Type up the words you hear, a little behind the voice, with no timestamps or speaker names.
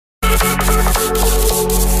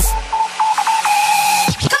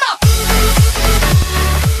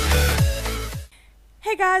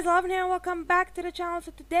guys, Lovin here and welcome back to the channel.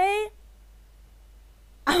 So today,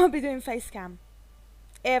 I'm gonna be doing facecam.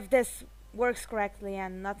 If this works correctly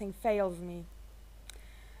and nothing fails me.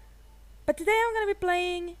 But today I'm gonna be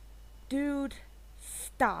playing Dude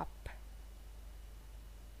Stop.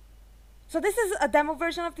 So this is a demo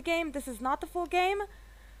version of the game. This is not the full game.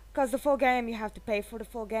 Because the full game, you have to pay for the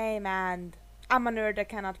full game. And I'm a nerd that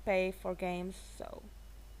cannot pay for games. So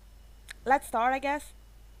let's start, I guess.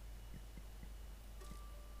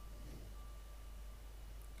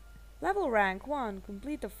 Level rank 1.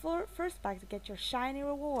 Complete the first pack to get your shiny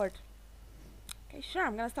reward. Okay, sure,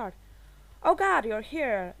 I'm gonna start. Oh god, you're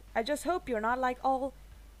here. I just hope you're not like all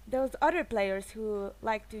those other players who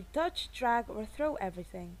like to touch, drag, or throw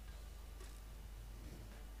everything.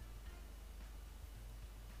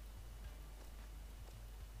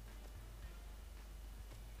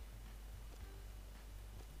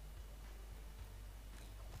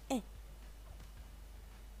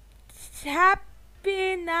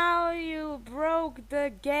 Happy now you broke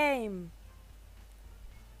the game.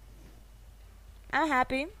 I'm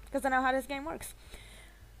happy because I know how this game works.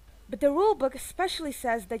 But the rulebook especially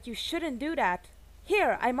says that you shouldn't do that.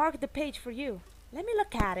 Here, I marked the page for you. Let me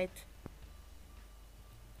look at it.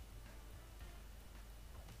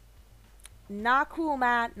 Not cool,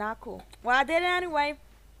 man. Not cool. Well, I did it anyway.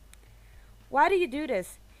 Why do you do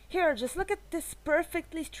this? Here, just look at this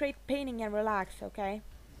perfectly straight painting and relax, okay?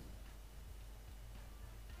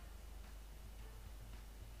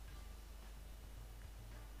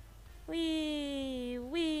 Wee.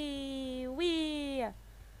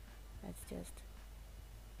 Let's just...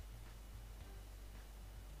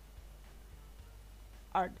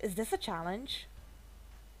 Is this a challenge?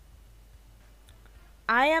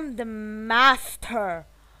 I am the master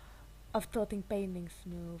of tilting paintings.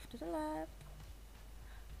 Move to the left.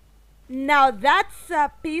 Now that's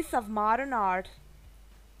a piece of modern art.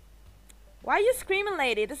 Why are you screaming,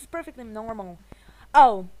 lady? This is perfectly normal.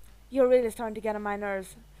 Oh, you're really starting to get on my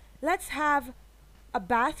nerves. Let's have a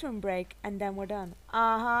bathroom break and then we're done.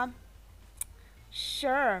 Uh-huh.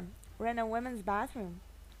 Sure. We're in a women's bathroom.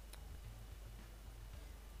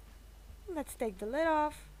 Let's take the lid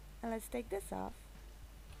off and let's take this off.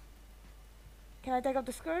 Can I take off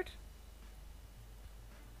the skirt?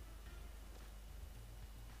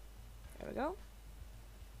 There we go.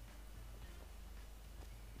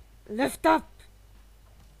 Lift up!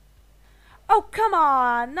 Oh, come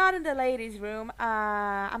on! Not in the ladies' room.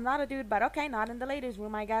 I'm not a dude, but okay, not in the ladies'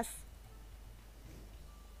 room, I guess.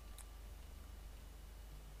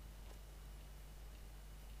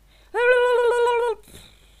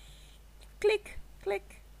 Click,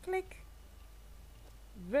 click, click.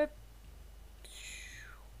 Rip.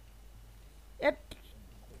 Yep.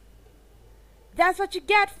 That's what you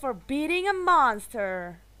get for beating a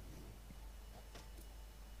monster.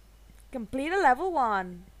 Complete a level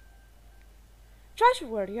 1. Trash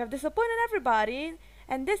reward. You have disappointed everybody,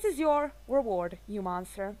 and this is your reward, you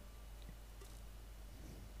monster.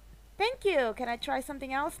 Thank you. Can I try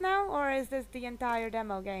something else now, or is this the entire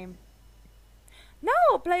demo game?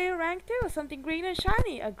 No, player rank 2, something green and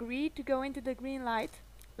shiny. Agree to go into the green light.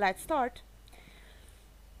 Let's start.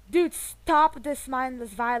 Dude, stop this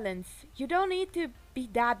mindless violence. You don't need to be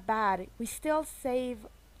that bad. We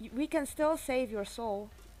can still save your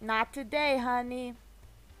soul. Not today, honey.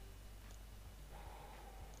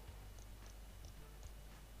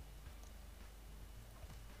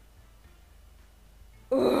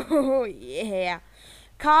 Ooh, yeah.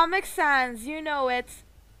 Comic Sans, you know it.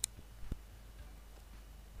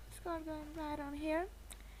 Going right on here.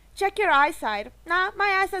 Check your eyesight. Nah,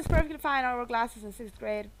 my eyesight's perfectly fine. I wore glasses in 6th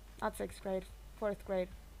grade. Not 6th grade. 4th grade.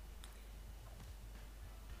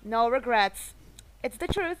 No regrets. It's the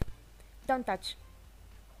truth. Don't touch.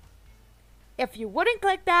 If you wouldn't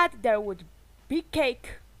click that, there would be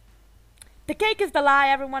cake. The cake is the lie.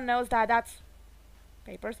 Everyone knows that. That's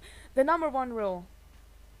papers. The #1 rule.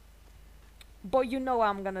 But you know what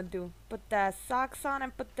I'm gonna do. Put the socks on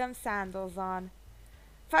and put them sandals on.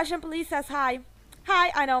 Fashion police says hi.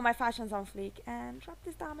 Hi, I know my fashion's on fleek. And drop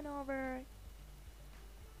this domino over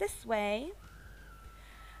this way.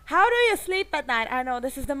 How do you sleep at night? I know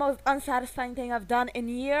this is the most unsatisfying thing I've done in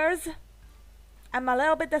years. I'm a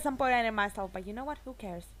little bit disappointed in myself, but you know what? Who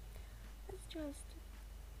cares? Let's just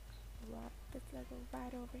drop this level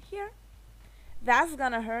right over here. That's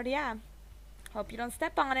gonna hurt, yeah. Hope you don't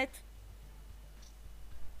step on it.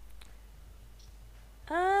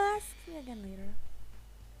 Ask me again later.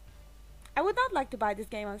 I would not like to buy this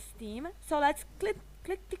game on Steam, so let's click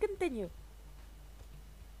to continue.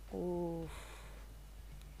 Ooh.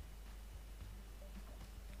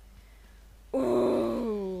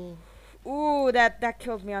 Ooh. Ooh, Ooh, that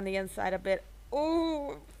killed me on the inside a bit.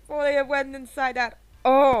 Ooh, fully it went inside that.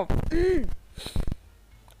 Oh.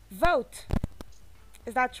 Vote.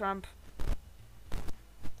 Is that Trump?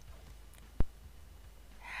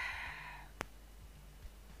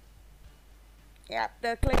 Yep,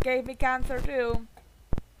 the click gave me cancer too.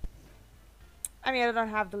 I mean, I don't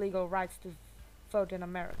have the legal rights to vote in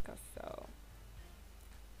America, so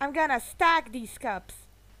I'm gonna stack these cups.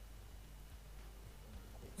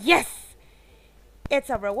 Yes! It's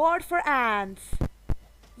a reward for ants.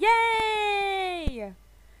 Yay!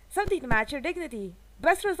 Something to match your dignity.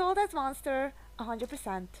 Best result as monster,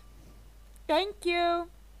 100%. Thank you.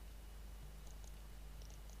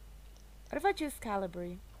 What if I choose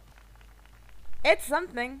Calibri? It's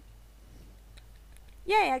something.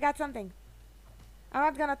 Yay, I got something. I'm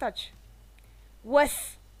not gonna touch.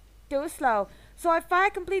 Was too slow. So if I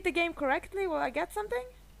complete the game correctly, will I get something?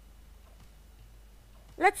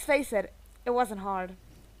 Let's face it, it wasn't hard.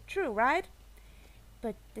 True, right?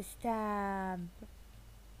 But the stamp.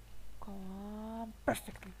 Go on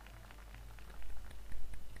perfectly.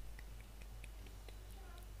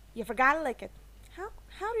 You forgot to lick it. How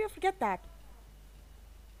do you forget that?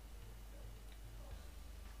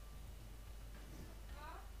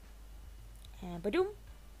 And badoom.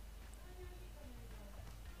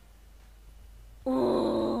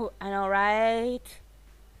 Ooh, I know, right?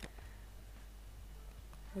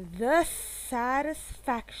 The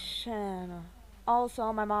satisfaction.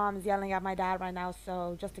 Also, my mom's yelling at my dad right now,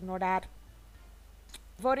 so just ignore that.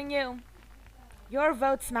 Voting you. Your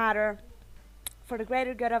votes matter for the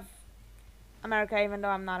greater good of America, even though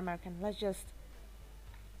I'm not American. Let's just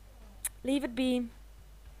leave it be.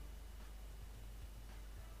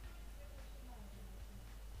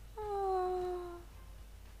 Oh,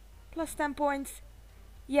 plus 10 points.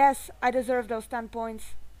 Yes, I deserve those 10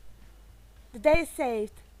 points. The day is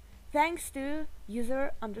saved. Thanks to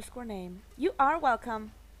user_name. You are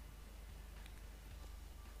welcome.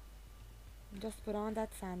 Just put on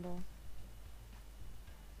that sandal.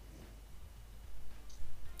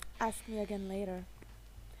 Ask me again later.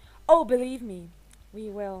 Oh, believe me, we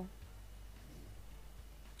will.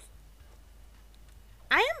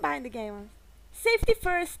 I am buying the game on safety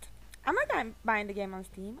first. I'm not buying the game on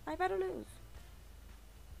Steam. I better lose.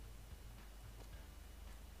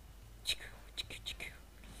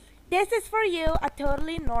 This is for you, a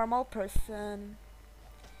totally normal person.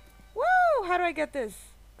 Woo! How do I get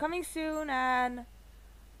this? Coming soon and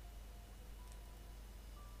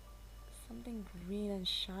something green and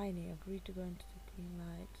shiny. Agree to go into the green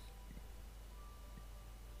light.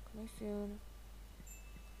 Coming soon.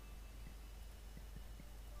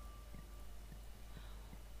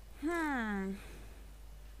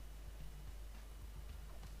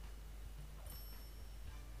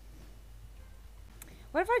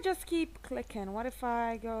 What if I just keep clicking? What if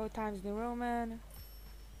I go Times New Roman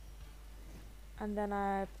and then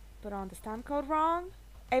I put on the stamp code wrong?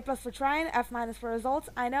 A+ for trying, F- for results.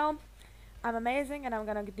 I know I'm amazing and I'm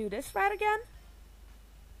gonna do this right again.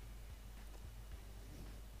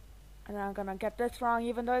 And I'm gonna get this wrong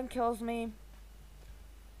even though it kills me.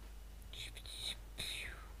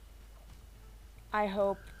 I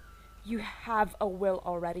hope you have a will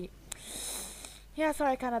already. Yeah,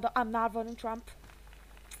 sorry, I'm not voting Trump.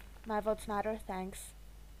 My votes matter, thanks.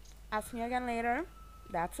 Ask me again later.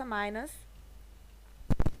 That's a minus.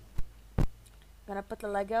 Gonna put the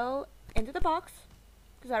Lego into the box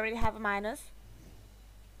because I already have a minus.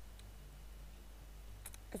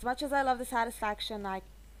 As much as I love the satisfaction,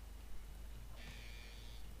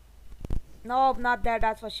 no, not there,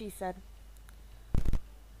 that's what she said.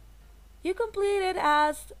 You completed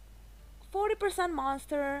as 40%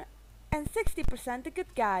 monster and 60% the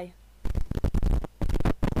good guy.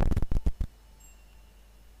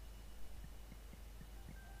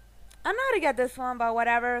 I'm not gonna get this one, but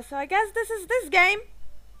whatever. So I guess this is this game.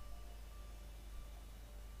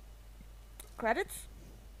 Credits.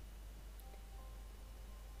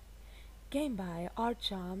 Game by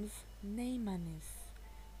Archams Neymanis.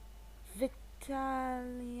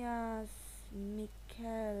 Vitalias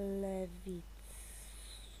Mikelevich.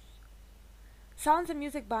 Sounds and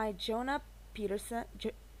music by Johan Peterson.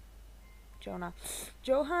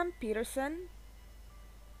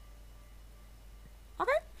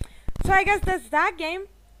 Okay, so I guess that's that game.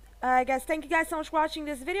 I guess thank you guys so much for watching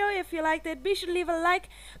this video. If you liked it, be sure to leave a like.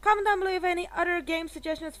 Comment down below if you have any other game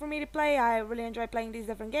suggestions for me to play. I really enjoy playing these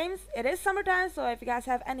different games. It is summertime, so if you guys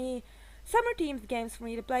have any summer themed games for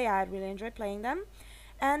me to play, I'd really enjoy playing them.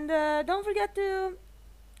 And don't forget to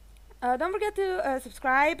Don't forget to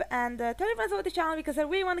subscribe and tell your friends about the channel because I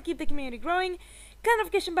really want to keep the community growing. Click the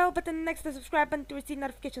notification bell button next to the subscribe button to receive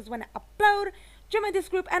notifications when I upload. Join my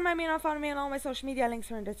Discord group and my mail, follow me on all my social media,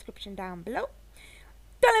 links are in the description down below.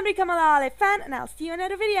 Don't let me become a Lolly fan, and I'll see you in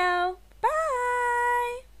another video.